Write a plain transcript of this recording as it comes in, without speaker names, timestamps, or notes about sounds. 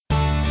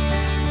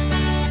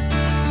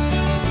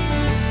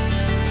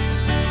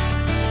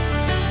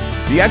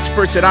The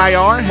experts at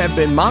IR have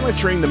been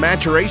monitoring the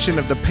maturation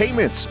of the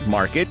payments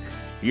market.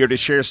 Here to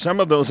share some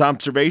of those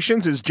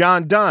observations is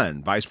John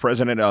Dunn, Vice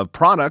President of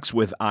Products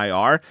with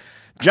IR.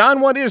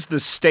 John, what is the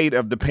state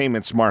of the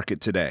payments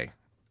market today?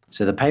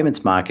 So the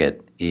payments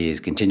market is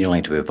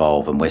continuing to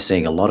evolve, and we're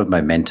seeing a lot of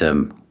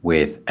momentum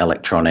with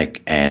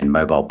electronic and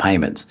mobile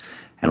payments.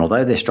 And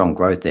although there's strong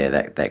growth there,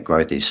 that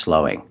growth is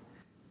slowing.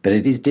 But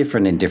it is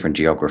different in different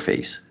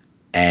geographies.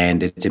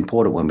 And it's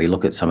important when we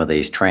look at some of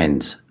these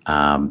trends,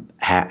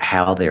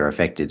 how they're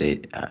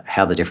affected,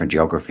 how the different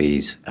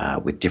geographies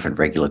with different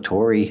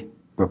regulatory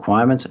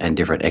requirements and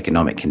different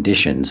economic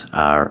conditions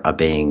are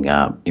being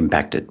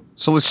impacted.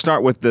 So let's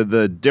start with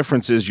the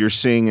differences you're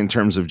seeing in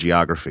terms of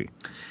geography.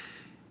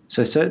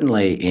 So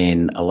certainly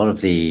in a lot of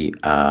the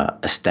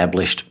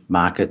established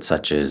markets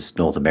such as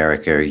North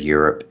America,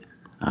 Europe,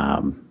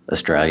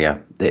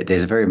 Australia,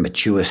 there's a very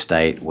mature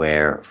state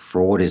where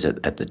fraud is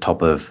at the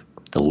top of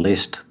the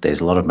list. There's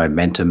a lot of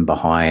momentum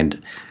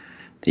behind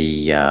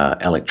the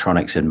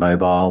electronics and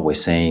mobile. We're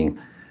seeing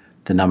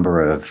the number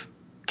of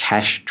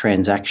cash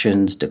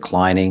transactions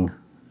declining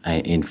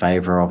in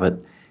favour of it.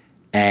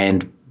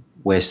 And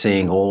we're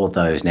seeing all of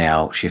those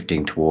now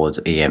shifting towards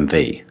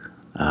EMV,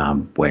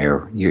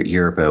 where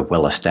Europe are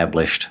well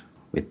established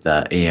with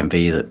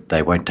EMV that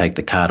they won't take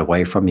the card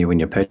away from you when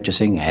you're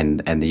purchasing,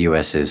 and the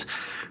US is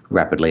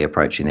rapidly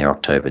approaching their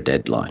October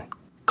deadline.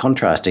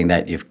 Contrasting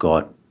that, you've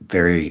got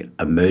very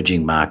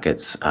emerging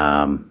markets,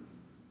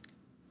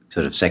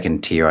 sort of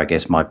second tier, I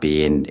guess, might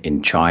be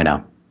in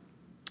China,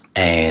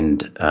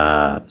 and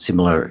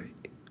similar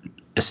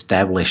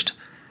established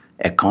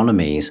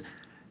economies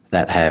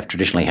that have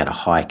traditionally had a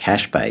high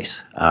cash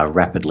base are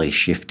rapidly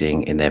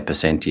shifting in their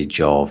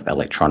percentage of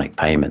electronic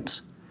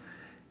payments.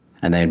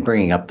 And then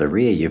bringing up the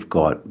rear, you've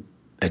got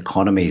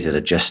economies that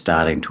are just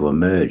starting to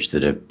emerge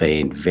that have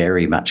been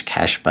very much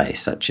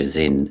cash-based, such as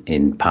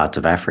in parts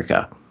of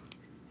Africa.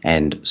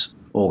 And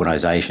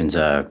organisations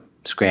are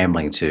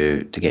scrambling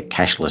to get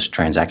cashless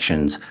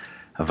transactions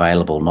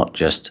available not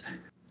just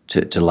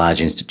to large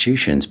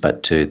institutions,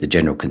 but to the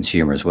general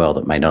consumer as well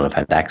that may not have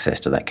had access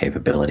to that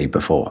capability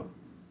before.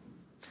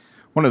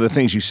 One of the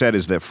things you said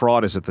is that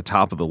fraud is at the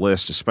top of the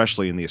list,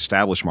 especially in the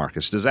established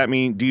markets.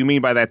 Do you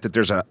mean by that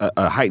there's a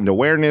heightened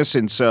awareness,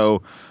 and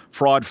so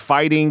fraud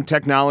fighting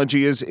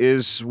technology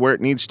is where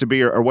it needs to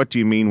be, or what do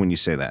you mean when you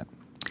say that?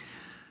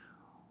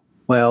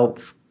 Well,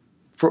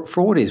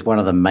 fraud is one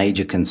of the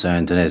major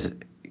concerns, and as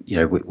you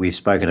know, we've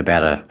spoken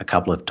about a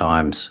couple of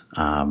times.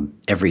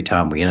 Every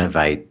time we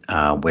innovate,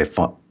 we're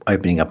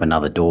opening up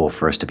another door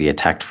for us to be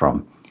attacked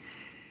from.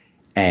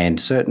 And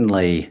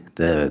certainly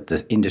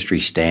the industry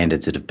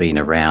standards that have been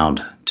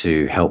around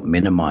to help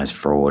minimize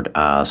fraud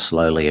are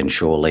slowly and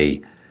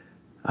surely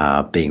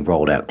being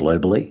rolled out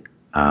globally.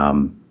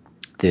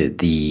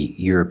 The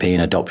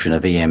European adoption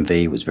of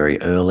EMV was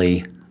very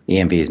early.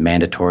 EMV is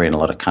mandatory in a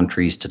lot of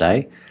countries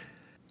today.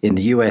 In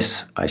the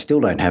US, I still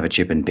don't have a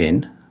chip and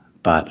PIN,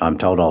 but I'm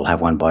told I'll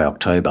have one by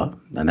October,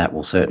 and that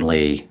will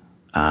certainly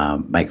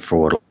make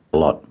fraud a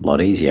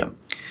lot easier.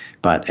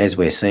 But as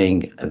we're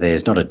seeing,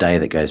 there's not a day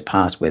that goes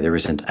past where there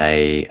isn't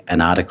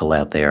an article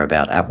out there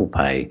about Apple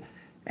Pay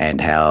and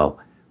how,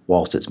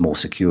 whilst it's more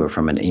secure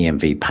from an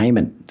EMV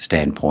payment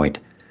standpoint,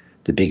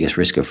 the biggest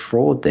risk of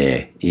fraud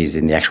there is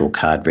in the actual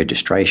card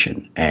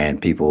registration and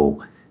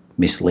people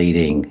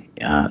misleading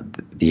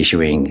the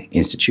issuing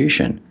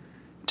institution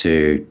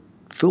to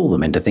fool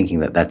them into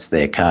thinking that that's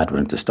their card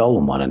when it's a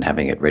stolen one and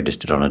having it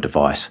registered on a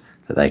device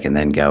that they can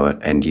then go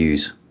and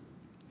use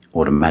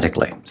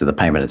automatically. So the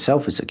payment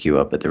itself is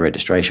secure, but the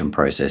registration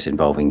process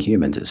involving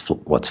humans is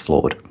what's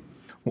flawed.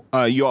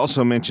 You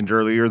also mentioned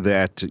earlier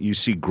that you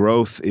see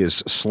growth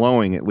is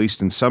slowing, at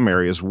least in some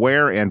areas.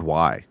 Where and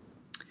why?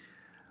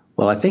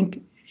 Well, I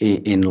think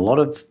in a lot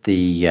of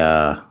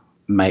the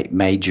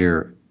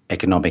major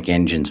economic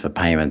engines for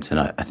payments, and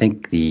I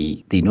think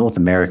the North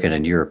American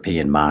and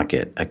European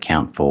market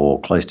account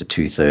for close to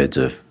 2/3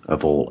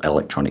 of all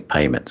electronic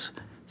payments.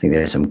 I think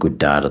there's some good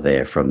data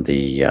there from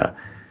the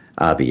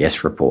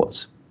RBS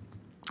reports.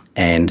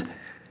 And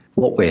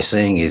what we're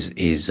seeing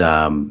is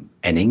an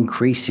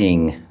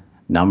increasing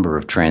number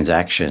of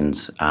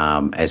transactions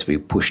as we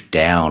push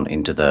down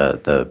into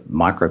the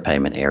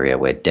micropayment area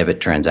where debit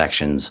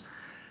transactions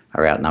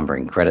are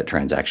outnumbering credit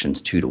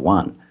transactions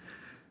 2-1.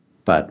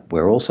 But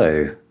we're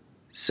also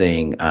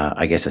seeing,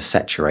 I guess, a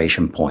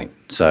saturation point.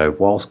 So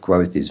whilst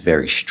growth is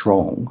very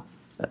strong,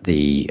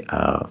 the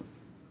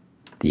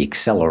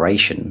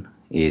acceleration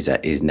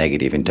is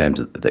negative in terms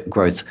of the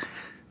growth.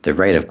 The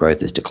rate of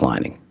growth is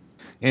declining.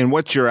 And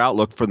what's your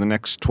outlook for the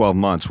next 12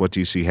 months? What do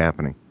you see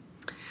happening?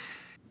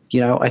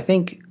 You know, I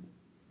think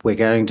we're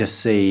going to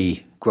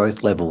see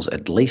growth levels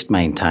at least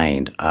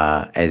maintained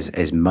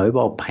as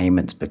mobile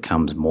payments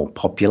becomes more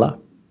popular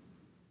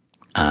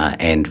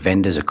and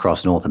vendors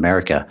across North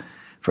America,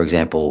 for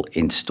example,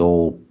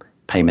 install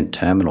payment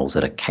terminals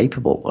that are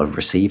capable of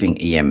receiving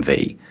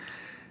EMV.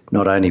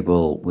 Not only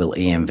will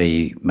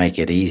EMV make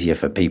it easier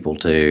for people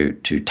to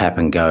tap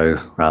and go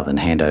rather than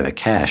hand over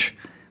cash,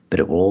 but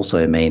it will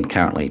also mean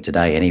currently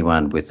today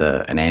anyone with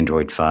an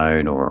Android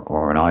phone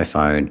or an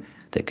iPhone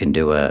that can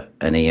do an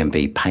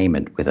EMV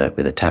payment with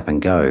a tap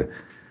and go,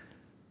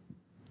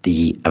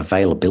 the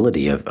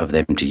availability of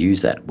them to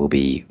use that will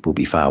be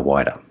far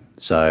wider.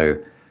 So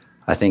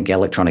I think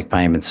electronic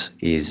payments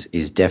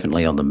is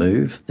definitely on the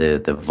move.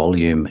 The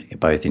volume,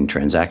 both in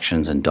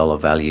transactions and dollar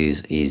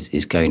values,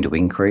 is going to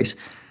increase.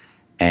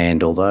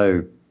 And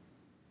although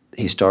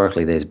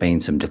historically there's been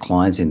some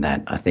declines in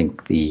that, I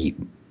think the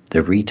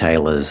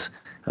retailers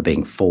are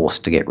being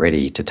forced to get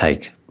ready to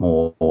take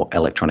more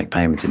electronic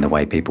payments in the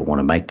way people want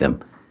to make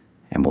them,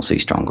 and we'll see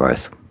strong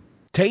growth.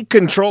 Take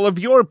control of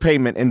your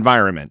payment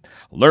environment.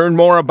 Learn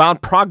more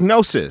about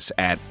Prognosis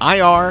at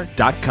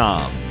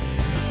ir.com.